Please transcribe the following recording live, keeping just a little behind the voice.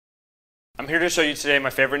I'm here to show you today my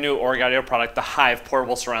favorite new Audio product, the Hive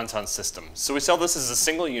portable surround sound system. So we sell this as a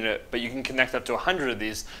single unit, but you can connect up to 100 of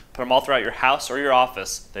these, put them all throughout your house or your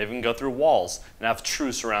office. They even go through walls and have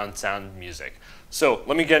true surround sound music. So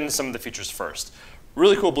let me get into some of the features first.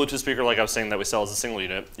 Really cool Bluetooth speaker, like I was saying, that we sell as a single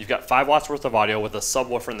unit. You've got 5 watts worth of audio with a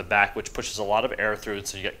subwoofer in the back, which pushes a lot of air through it,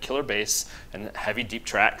 so you get killer bass and heavy deep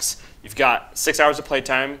tracks. You've got 6 hours of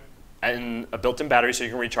playtime and a built-in battery so you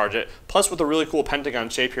can recharge it. Plus, with a really cool pentagon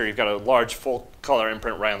shape here, you've got a large full-color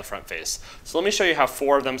imprint right on the front face. So let me show you how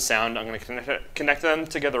 4 of them sound. I'm going to connect them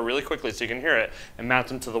together really quickly so you can hear it and mount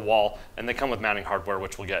them to the wall. And they come with mounting hardware,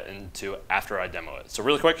 which we'll get into after I demo it. So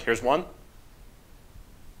really quick, here's one.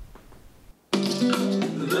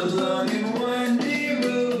 The long and windy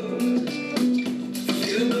road,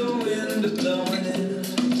 feel the wind blowing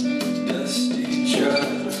in, dusty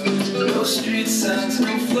drive, no street signs,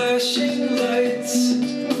 no flashing lights,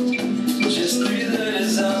 just 3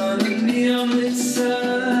 letters on a neon lit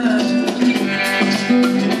sign.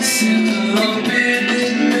 See the long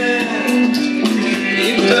bearded man,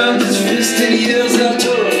 he bound his fist and he yells out,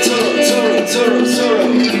 Toro, Toro, Toro, Toro, Toro.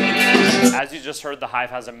 As you just heard, the Hive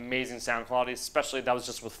has amazing sound quality, especially that was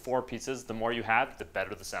just with 4 pieces. The more you have, the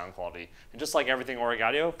better the sound quality. And just like everything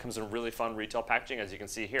Audio, comes in really fun retail packaging, as you can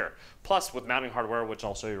see here. Plus, with mounting hardware, which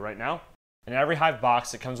I'll show you right now. In every Hive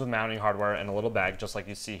box, it comes with mounting hardware and a little bag, just like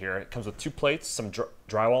you see here. It comes with 2 plates, some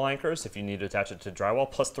drywall anchors if you need to attach it to drywall,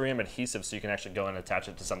 plus 3M adhesive so you can actually go and attach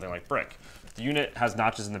it to something like brick. The unit has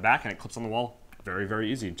notches in the back and it clips on the wall very,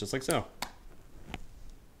 very easy, just like so.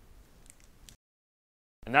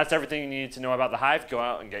 And that's everything you need to know about the Hive. Go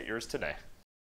out and get yours today.